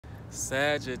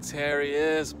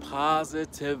Sagittarius,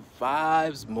 positive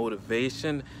vibes,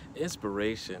 motivation,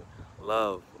 inspiration,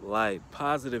 love, light,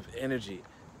 positive energy,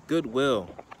 goodwill,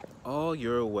 all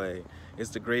your way.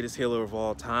 It's the greatest healer of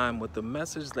all time with the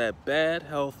message that bad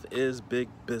health is big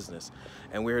business.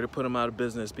 And we're here to put them out of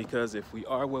business because if we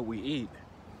are what we eat,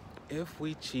 if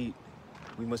we cheat,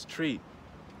 we must treat.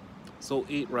 So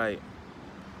eat right,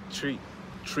 treat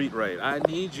right. I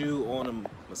need you on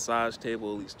a massage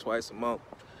table at least twice a month.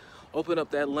 Open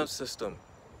up that lymph system.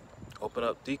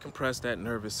 Decompress that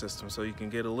nervous system so you can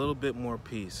get a little bit more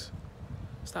peace.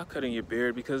 Stop cutting your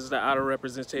beard because it's the outer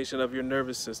representation of your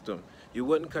nervous system. You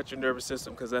wouldn't cut your nervous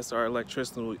system because that's our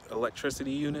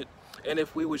electricity unit. And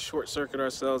if we would short circuit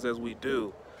ourselves as we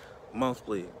do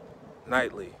monthly,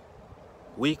 nightly,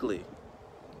 weekly,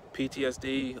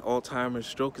 PTSD, Alzheimer's,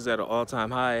 stroke is at an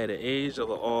all-time high at an age of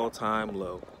an all-time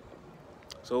low.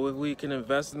 So if we can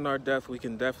invest in our death, we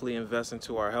can definitely invest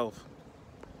into our health.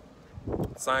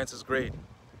 Science is great.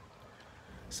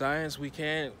 Science, we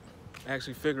can't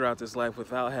actually figure out this life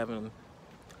without having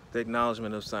the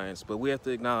acknowledgement of science. But we have to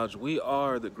acknowledge we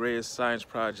are the greatest science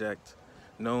project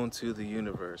known to the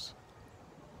universe.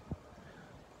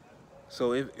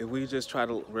 So if we just try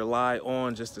to rely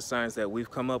on just the science that we've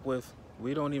come up with,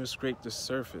 we don't even scrape the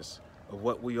surface of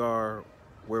what we are,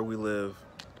 where we live,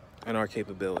 and our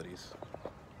capabilities.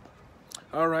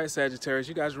 All right, Sagittarius,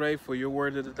 you guys ready for your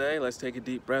word of the day? Let's take a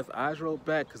deep breath. Eyes roll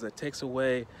back because it takes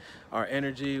away our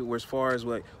energy. Where as far as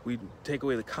like we take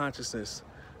away the consciousness,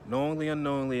 knowingly,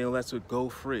 unknowingly, and lets it go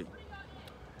free.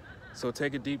 So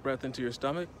take a deep breath into your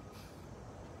stomach.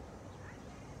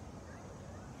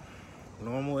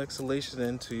 Normal exhalation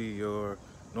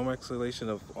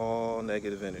of all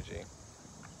negative energy.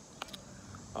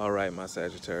 All right, my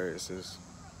Sagittarius, it's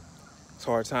a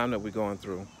hard time that we're going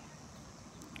through.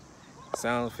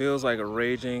 Sound feels like a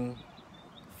raging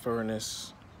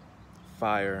furnace,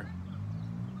 fire.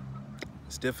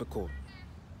 It's difficult.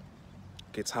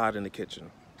 Gets hot in the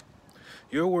kitchen.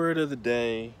 Your word of the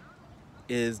day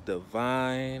is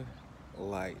divine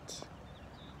light.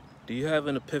 Do you have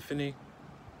an epiphany?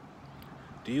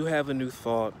 Do you have a new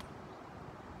thought?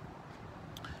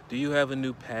 Do you have a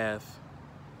new path?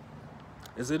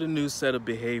 Is it a new set of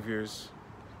behaviors?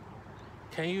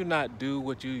 Can you not do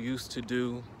what you used to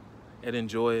do and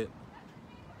enjoy it?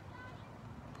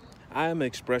 I am an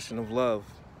expression of love.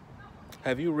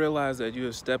 Have you realized that you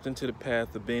have stepped into the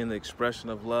path of being the expression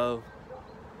of love?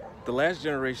 The last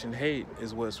generation hate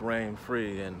is what's reigned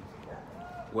free and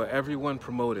what everyone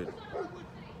promoted.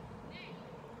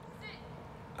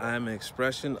 I am an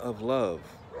expression of love,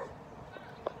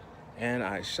 and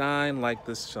I shine like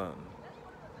the sun.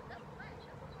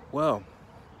 Well,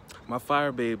 my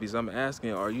fire babies, I'm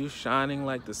asking, are you shining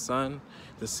like the sun?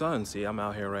 The sun, see, I'm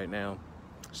out here right now.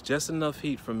 It's just enough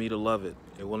heat for me to love it.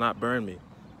 It will not burn me.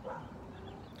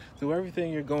 Through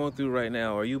everything you're going through right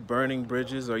now, are you burning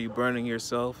bridges? Are you burning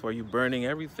yourself? Are you burning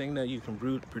everything that you can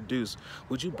produce?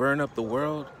 Would you burn up the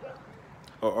world?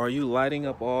 Or are you lighting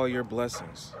up all your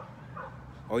blessings?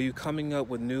 Are you coming up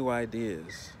with new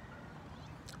ideas?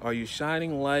 Are you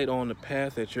shining light on the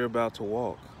path that you're about to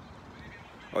walk?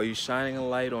 Are you shining a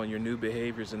light on your new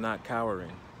behaviors and not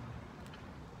cowering?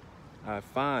 I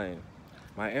find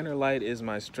my inner light is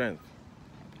my strength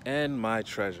and my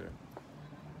treasure.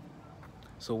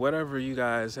 So whatever you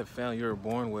guys have found you're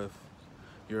born with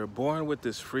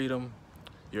this freedom,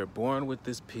 you're born with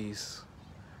this peace,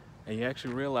 and you're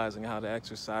actually realizing how to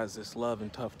exercise this love in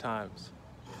tough times.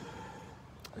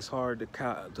 It's hard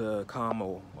to calm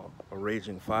a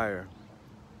raging fire.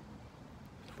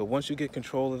 But once you get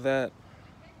control of that,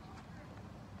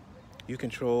 you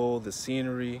control the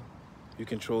scenery, you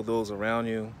control those around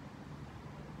you.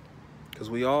 Because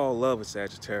we all love a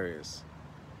Sagittarius.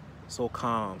 So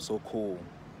calm, so cool.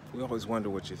 We always wonder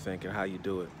what you think and how you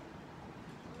do it.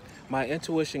 My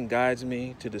intuition guides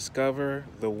me to discover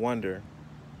the wonder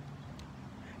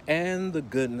and the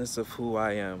goodness of who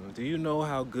I am. Do you know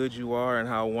how good you are and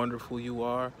how wonderful you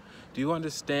are? Do you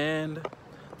understand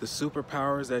the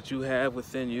superpowers that you have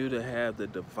within you to have the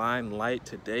divine light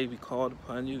today be called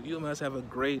upon you? You must have a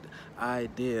great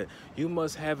idea. You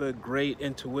must have a great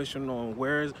intuition on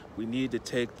where we need to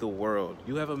take the world.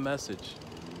 You have a message.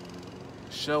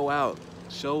 Show out,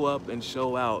 show up and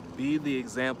show out. Be the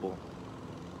example.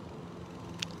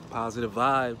 Positive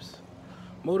vibes.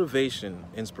 Motivation,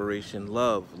 inspiration,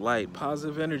 love, light,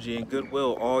 positive energy, and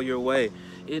goodwill all your way.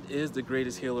 It is the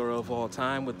greatest healer of all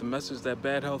time with the message that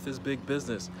bad health is big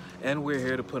business, and we're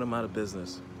here to put them out of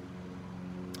business.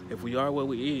 If we are what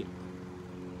we eat,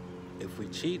 if we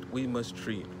cheat, we must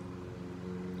treat.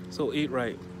 So eat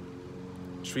right,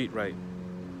 treat right.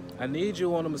 I need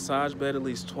you on a massage bed at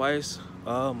least twice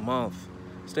a month.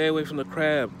 Stay away from the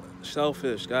crab,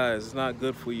 shellfish, guys. It's not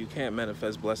good for you. You can't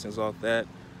manifest blessings off that.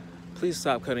 Please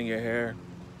stop cutting your hair.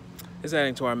 It's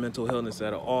adding to our mental illness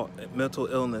at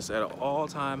an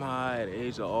all-time high, at an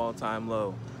age of all-time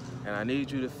low. And I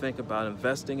need you to think about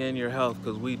investing in your health,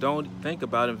 because we don't think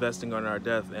about investing on our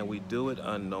death, and we do it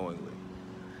unknowingly.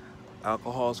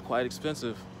 Alcohol is quite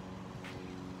expensive.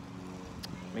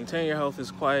 Maintaining your health is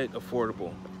quite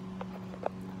affordable.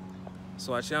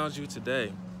 So I challenge you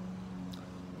today.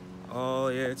 Oh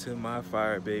yeah, to my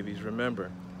fire babies.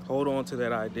 Remember, hold on to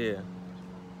that idea.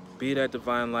 Be that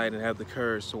divine light and have the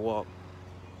courage to walk.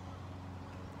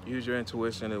 Use your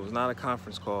intuition. It was not a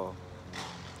conference call.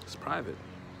 It's private.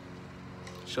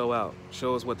 Show out.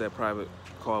 Show us what that private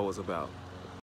call was about.